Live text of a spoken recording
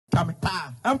kame.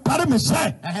 And pardon me,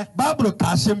 say, Bible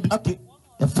Kasim. Okay.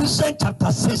 Ephesians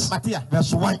chapter 6,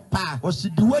 verse 1. Was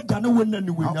the way Gano win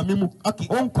and win a mimu. Okay,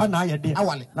 on Panaya de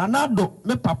Awale. Nanado,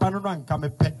 me papa no rank come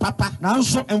papa. Now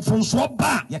so and from so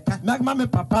bad. Magma me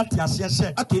papa, yes,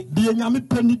 okay, the Yami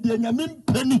penny, the Yamin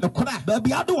penny, the Kona, baby,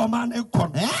 Addo a man and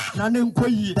con. Nanem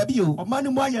Koyi, the Bio, or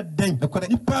Manuaya Den, the Kona,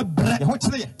 bread, what's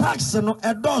the tax and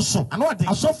a dorsal. And what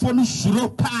I saw for no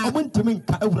slow, I went to make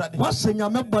what's in your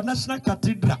member National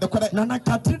Cathedral, the Kona, Nana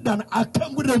Cathedral, I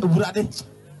come with the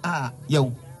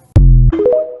yo.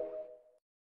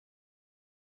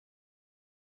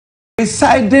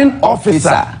 Presiding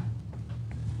officer,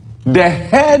 the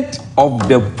head of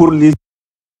the police.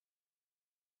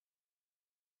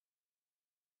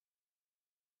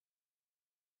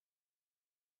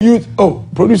 Youth, oh,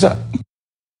 producer.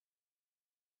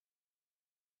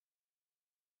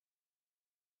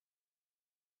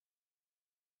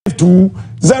 Two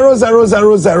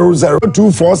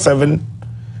 0000247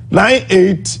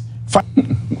 985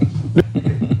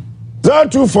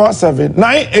 0247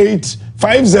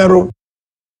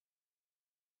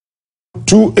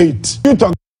 985028. You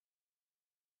talk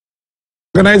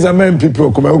organize men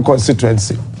people come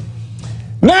constituency.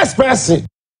 Next person.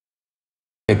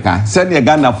 Send your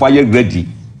Ghana for your ready.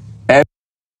 And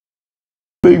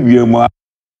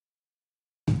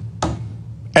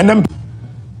then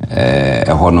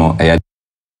hono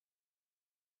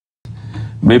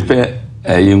mepe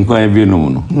yinkwan bi no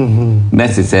no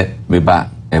next say me ba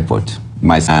airport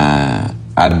my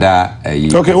ada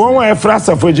okay one way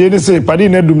frasa for je ni say padi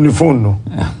na dum ni phone no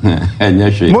enya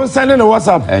hwe mo send na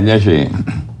WhatsApp enya hwe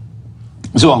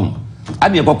so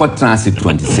ade papa transit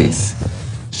 26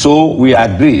 so we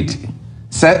agreed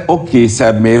say okay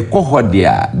say me ko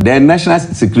hodia the national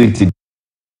security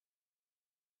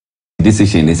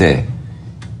decision is say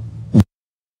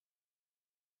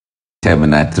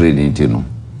terminal training to no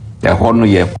the hono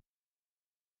ye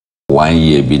 1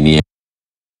 year be near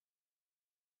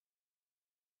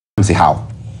see how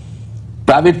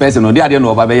private person no dey ade no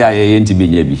oba be ya ye nti be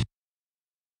nya bi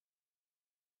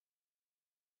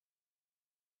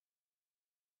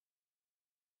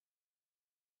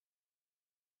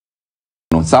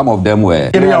no some of them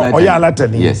were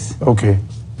yes okay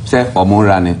say omo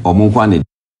rane omo kwane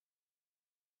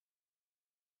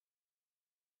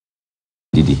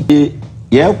didi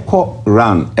ye ko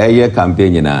round eye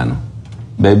campaign na no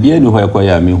baby enu ho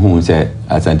ekoya me hu se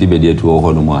Asante be dey to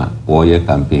ho no mu a wo ye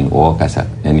campaign wo kasa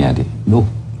eni ade no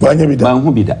wanya bi da man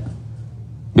hu bi da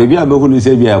baby a be hu no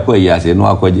se bi akwa yi ase no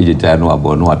akwa digital no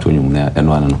abo no atonyum na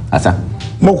eno ano no asa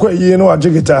mokwa yi no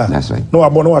digital that's right no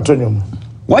abo no atonyum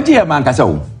what here man kasa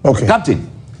wo okay captain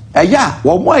eya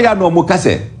wo mo ya no mo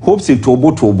kase hope se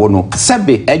tobo no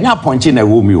sebe enya ponche na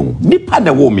wo mi o nipa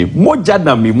na wo mi moja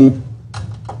na mi mu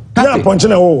ya ponche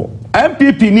na wo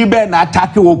MPP ni be na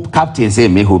attack wo captain say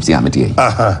me hope say amete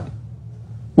aha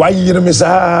why you me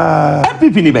sa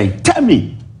MPP ni be tell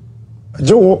me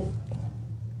jo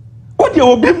what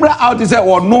you be bra out say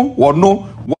no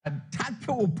attack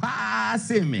wo pass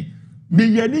me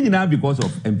ye ni na because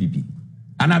of MPP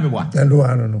ana me wa endo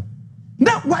ano no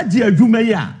na waji adwuma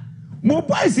ya mo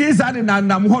boys is ade na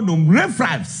nam hodom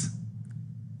refracts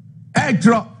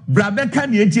etro brabeka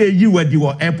na eji eyi wadi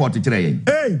wo airport kire yen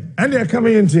and they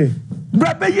coming into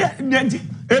brabe ye nti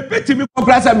ebetimi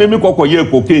kokrasa memi kokoye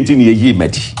kokenti na eyi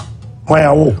mati why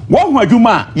awo wo hu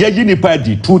adwuma ye yi ni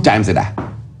party 2 times da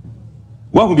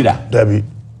wo hu bi da dabi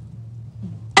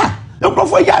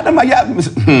for ya na ya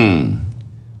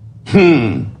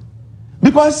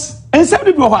because and some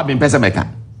people have been pesemeka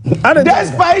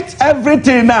despite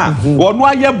everything now ono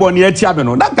aye boni ati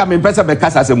abeno na ka me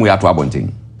pesemeka sase mu ya to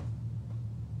abonten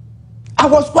I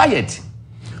was quiet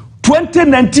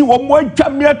 2019 wo mo atwa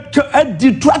me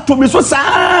adi to me so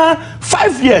sa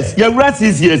 5 years ya wura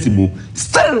 6 years mu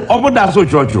still oboda so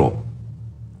church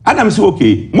and I'm say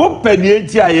okay mo pani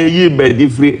enti aye be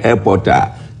free airport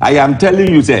I am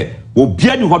telling you say obi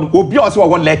ani ho obi o say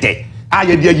wo letter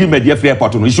aye dey yi me free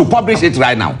airport no you should publish it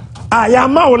right now ya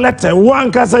ma o letter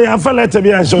one kasa ya fa letter bi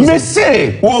an show me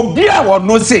say obi a wo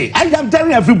no say I am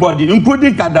telling everybody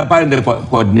including Kadapa and the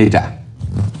coordinator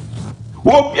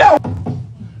obi a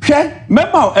hwe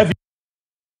member every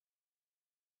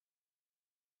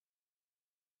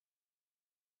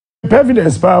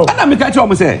evidence power ana me ka che o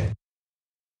mo say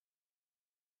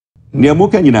ne mo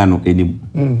ka nyina no enim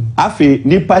afi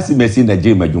ni pasi mesi na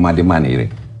je madwuma de manere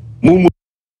mu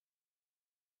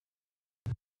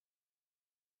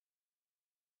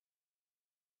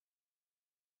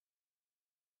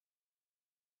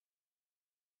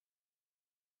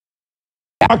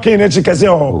okay na chikase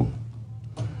o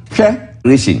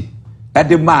racing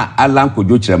Edema Alan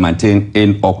Kojo Chirmantin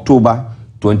in October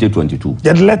 2022.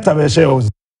 Get letter we share.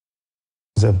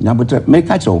 Yeah, but make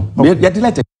catch all. Get the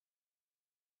letter.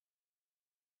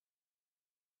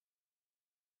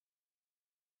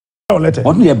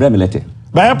 Only a brand letter.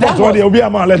 By airport, what they will be a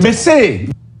man letter. They say,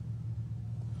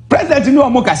 President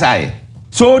Mokasai.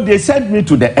 So they sent me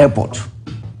to the airport.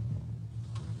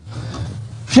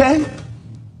 Share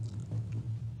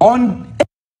on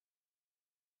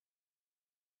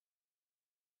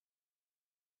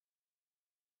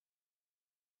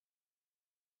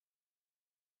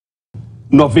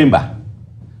November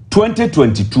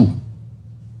 2022.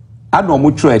 I don't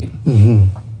know trade.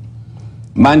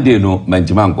 Monday no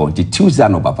manjimanko ti Tuesday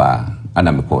no papa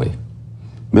ana mekoe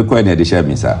na de share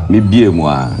me sir me bie mu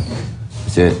a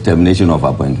say termination of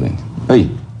appointment. Hey,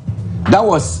 that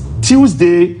was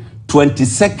Tuesday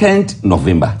 22nd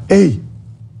November. Hey,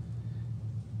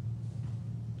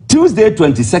 Tuesday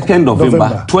 22nd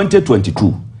November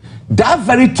 2022. That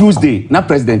very Tuesday na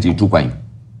president you took wine.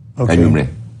 Okay.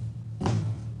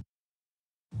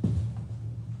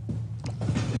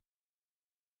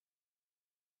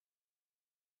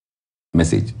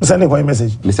 Message. Sending what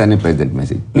message? Sending president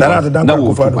message.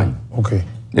 Okay.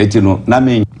 Let you know, not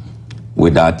me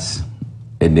without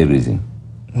any reason.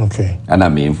 Okay. And I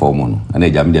mean informal. And I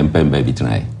jam them pen baby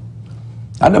tonight.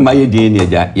 And my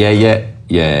idea,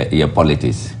 yeah,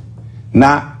 politics.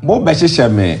 Now, more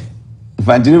beshi me.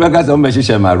 Fantini bagas on beshi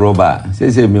shema roba.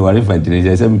 Say me worry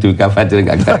Fantini. Say me to Fantini.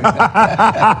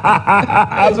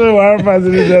 That's what worry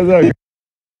Fantini.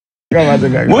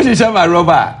 Moshi shema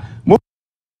roba.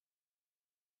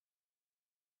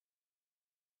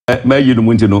 Me you don't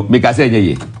want to know because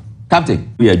say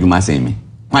Captain, we are Juma say me.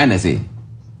 Why na say?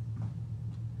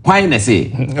 Why na say?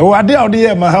 Oh, I did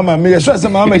here, Mahama. Me sure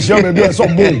some Mahama show me be so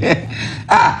boom.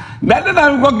 Ah, that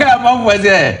I'm go get mom was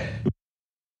there.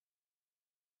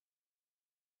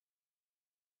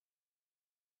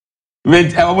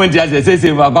 When I went to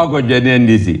say we go journey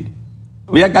NDC.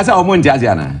 We are kasa o mun jazz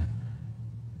na.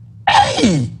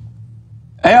 Hey!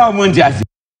 O mun jazz.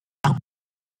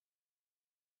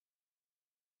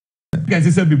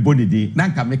 Kesi say be body dey na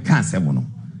nka me can say no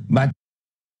but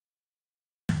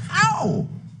how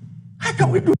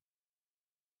can we do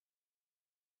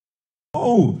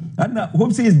and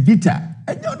hope say is bitter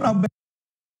I don't know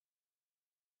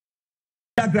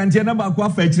grandchildren na ba kwa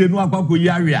fa chire no akwa ko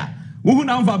yare a wo hu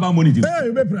na mfa ba money di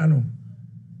be pra no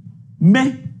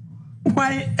me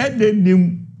why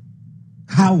edenim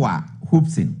how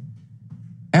hoping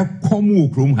e come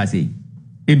okrom ha say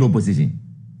in opposition.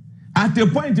 At a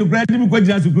point, you gradually go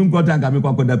to Supreme Court and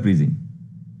come to prison.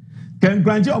 Can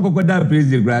grant you go to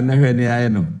prison, grand, I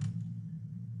know.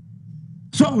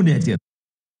 So, it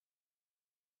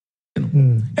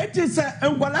is a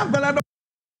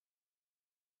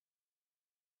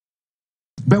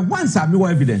but once I have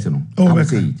evidence, I will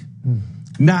say it.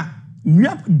 Now, we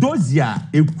have those years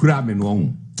a crime in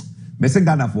one. Mr.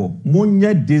 Ghana for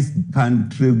money this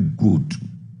country good.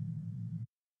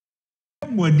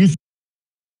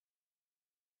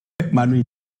 Manu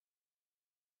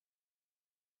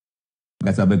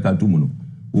gasabeka tumuno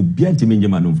obi antime nje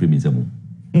manu mfiri nsemu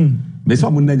me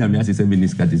so mo nanya me asese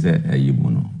miniscati se ayimu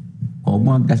no ko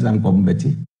mo gasa nko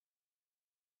mbeti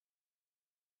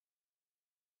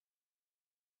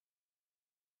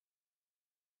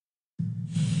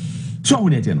so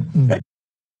woni eteno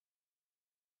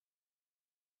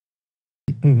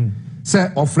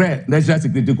se ofre national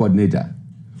security coordinator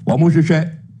wo mo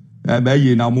hwehwe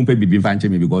you now mumpe bibi fanche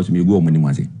me because me go omuni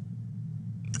mwase.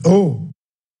 Oh.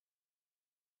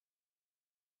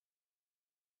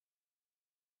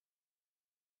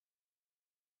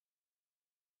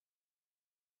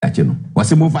 Acheno.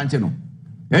 Wase mo fanche no.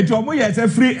 Etu omo ye se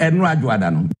free enu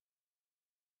adwada no.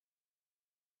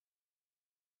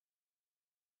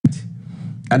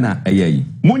 Ana eyeyi.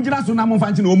 Munjira so na mo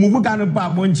fanche no omuvu ka no pa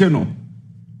mo nche no.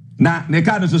 Na ne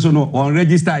card so no on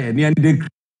register ye ne dey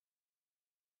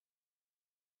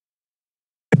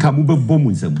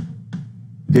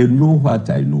they know what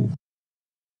I know.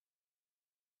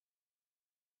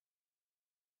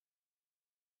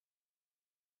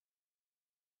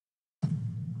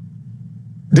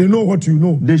 They know what you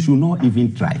know. They should not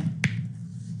even try.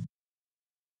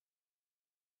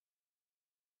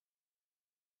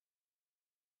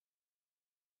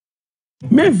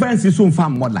 My friends is soon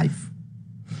find more life.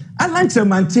 I like to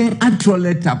maintain a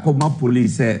trolley Akroma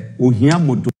police ohia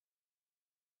moto.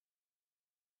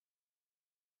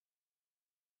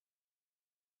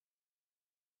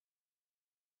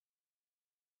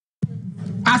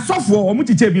 Asofo omu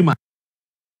tiche bi ma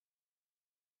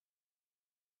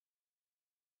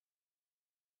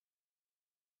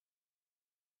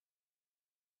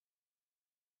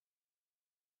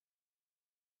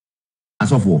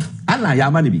sofo ana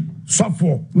ya ma ne bi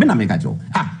sofo me na me ka jo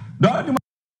do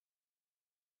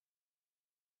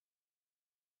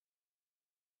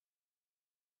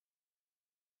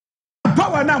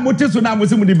power na mo teso na mo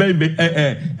se mo di be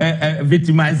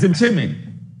victimizing shame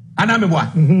ana me boa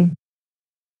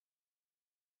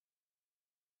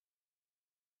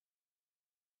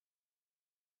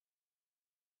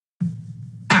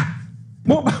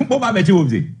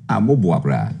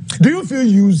do you feel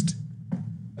used?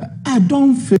 I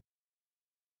don't feel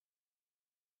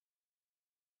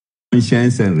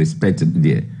conscience and respect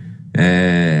there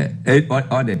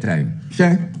all the time.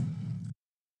 Sure.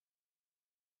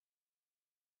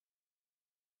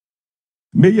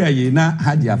 Meya ye na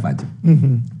Haji Afati.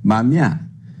 Mamia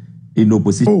in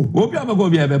opposition. Obi abako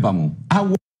bi ebe ba mo.